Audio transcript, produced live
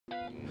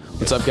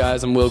What's up,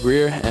 guys? I'm Will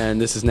Grier, and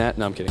this is Nat.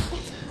 No, I'm kidding.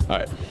 All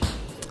right.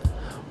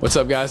 What's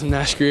up, guys? I'm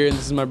Nash Grier, and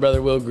this is my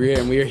brother Will Grier,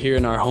 and we are here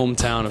in our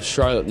hometown of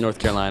Charlotte, North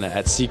Carolina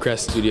at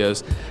Seacrest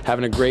Studios,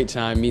 having a great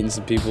time, meeting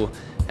some people,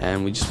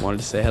 and we just wanted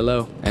to say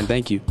hello, and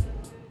thank you.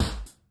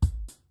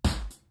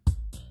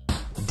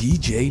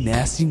 DJ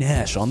Nasty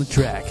Nash on the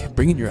track,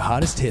 bringing your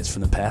hottest hits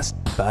from the past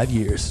 5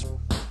 years.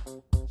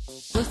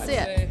 Let's see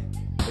it.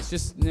 It's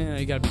just, you know,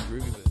 you gotta be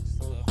groovy with it.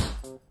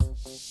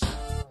 Just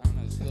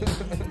a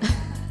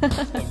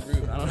little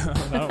groove. I don't know.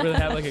 I don't really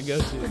have like a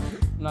go-to.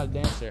 I'm not a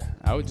dancer.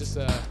 I would just,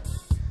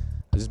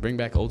 bring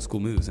back old school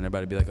moves, and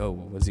everybody would be like, "Oh,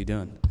 what's he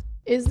doing?"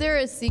 Is there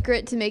a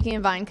secret to making a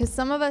Vine? Because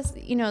some of us,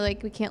 you know,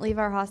 like we can't leave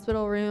our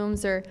hospital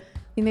rooms, or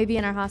we may be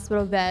in our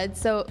hospital bed.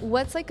 So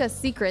what's like a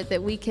secret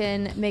that we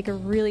can make a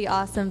really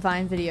awesome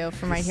Vine video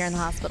from right here in the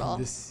hospital?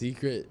 The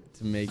secret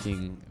to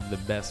making the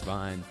best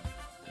Vine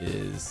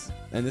is,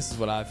 and this is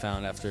what I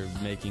found after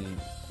making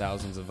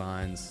thousands of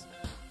Vines,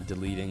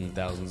 deleting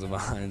thousands of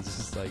Vines, it's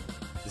just like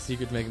the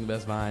secret to making the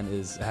best Vine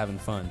is having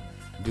fun.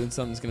 Doing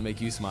something that's going to make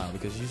you smile,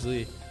 because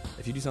usually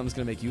if you do something that's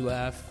going to make you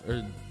laugh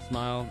or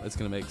smile, it's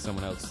going to make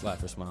someone else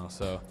laugh or smile.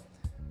 So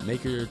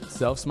make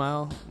yourself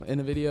smile in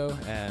a video,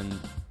 and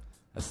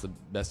that's the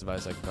best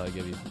advice I could probably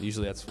give you.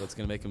 Usually that's what's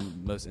going to make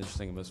them most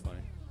interesting and most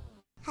funny.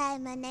 Hi,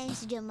 my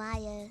name's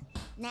Jemiah.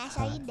 Nash,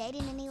 are you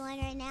dating anyone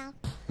right now?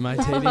 Am I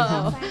dating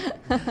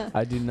him?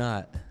 I do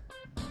not.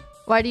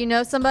 Why, do you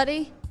know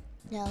somebody?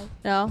 No.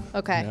 No?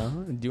 Okay. No?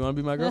 Do you want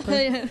to be my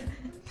girlfriend?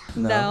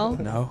 No.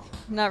 No.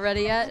 Not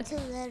ready yet? Too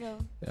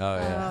little. Oh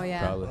yeah. Oh,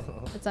 yeah. Probably.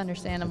 It's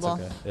understandable.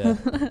 It's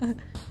okay. Yeah.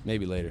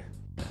 Maybe later.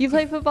 You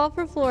play football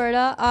for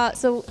Florida,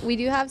 so we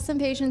do have some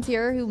patients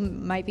here who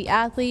might be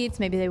athletes.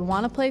 Maybe they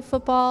want to play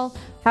football.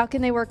 How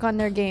can they work on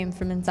their game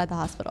from inside the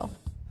hospital?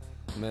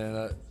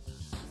 Man,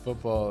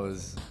 football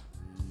is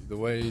the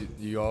way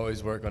you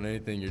always work on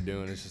anything you're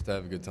doing. It's just to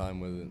have a good time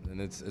with it,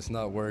 and it's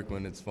not work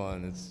when it's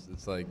fun.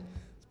 It's like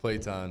it's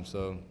playtime.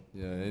 So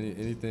yeah,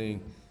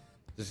 anything,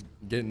 just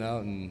getting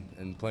out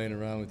and playing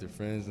around with your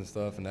friends and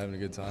stuff and having a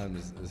good time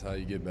is how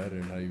you get better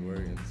and how you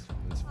work.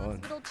 It's fun.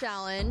 Hospital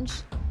challenge.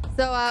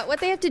 So what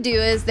they have to do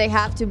is they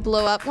have to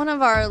blow up one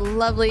of our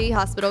lovely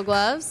hospital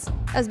gloves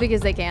as big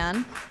as they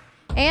can.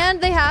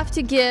 And they have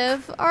to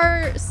give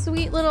our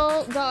sweet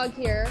little dog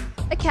here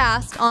a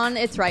cast on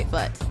its right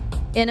foot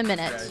in a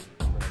minute.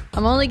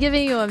 I'm only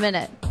giving you a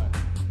minute.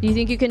 Do you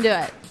think you can do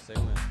it?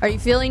 Are you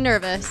feeling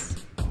nervous?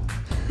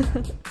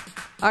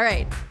 All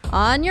right,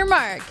 on your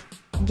mark,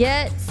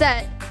 get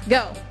set,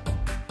 go.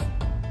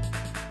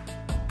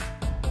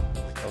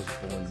 That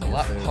was A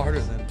lot harder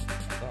than I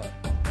thought.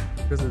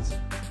 because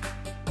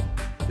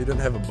he doesn't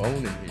have a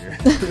bone in here.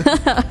 That's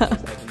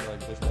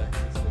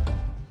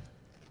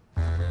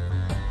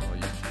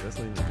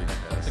not even a big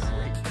cast.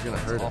 You're gonna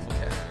hurt him.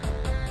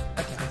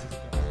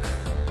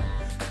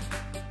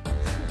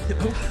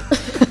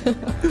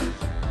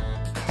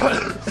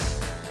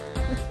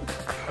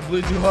 I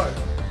blew too hard.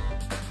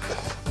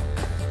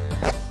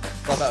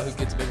 It's all about who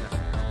gets bigger.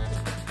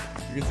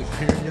 You get the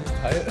finger and get to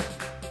tie it.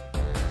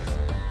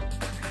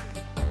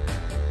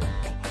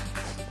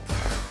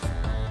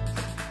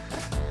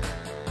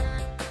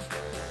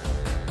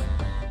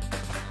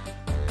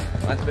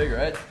 Mine's big,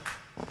 right?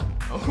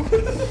 Oh.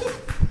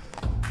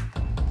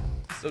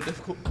 So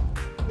difficult.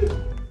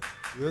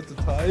 You have to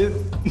tie it.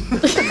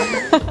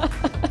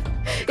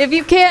 If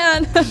you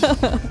can.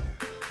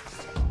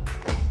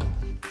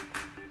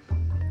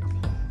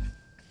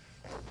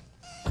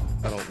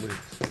 I don't lose.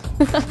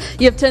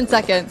 You have 10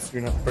 seconds.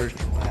 You're not first,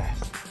 you're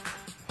last.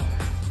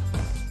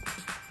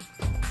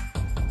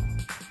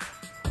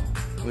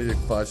 Only a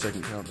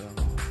 5-second countdown.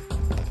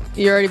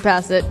 You already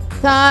passed it.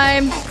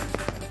 Time.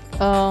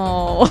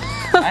 Oh.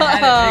 I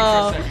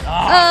had it big for a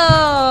second.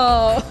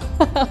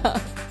 Oh.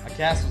 My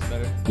cast was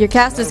better. Your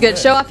cast is good.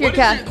 Show off your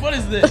cast. What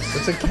is this?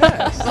 It's a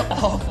cast. It's an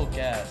awful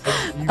cast.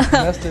 You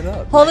messed it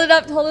up. Hold it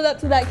up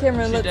to that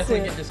camera and Should let's see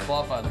definitely it. get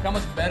disqualified. Look how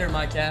much better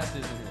my cast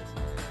is than his.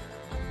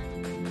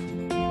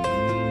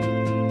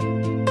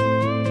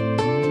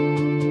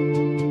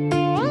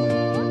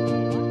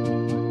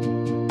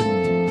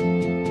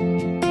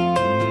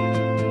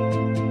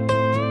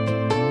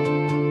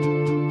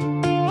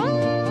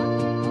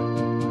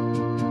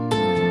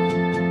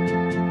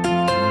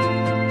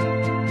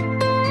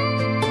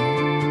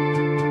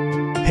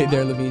 Hey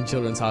there, Levine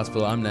Children's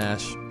Hospital. I'm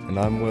Nash, And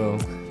I'm Will.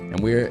 and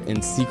we're in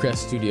Seacrest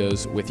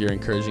Studios with your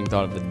encouraging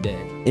thought of the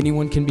day.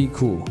 Anyone can be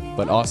cool,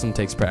 but awesome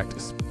takes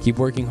practice. Keep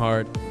working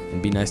hard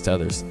and be nice to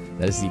others.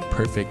 That is the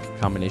perfect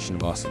combination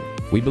of awesome.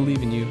 We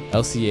believe in you,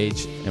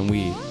 LCH, and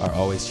we are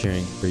always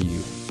cheering for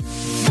you.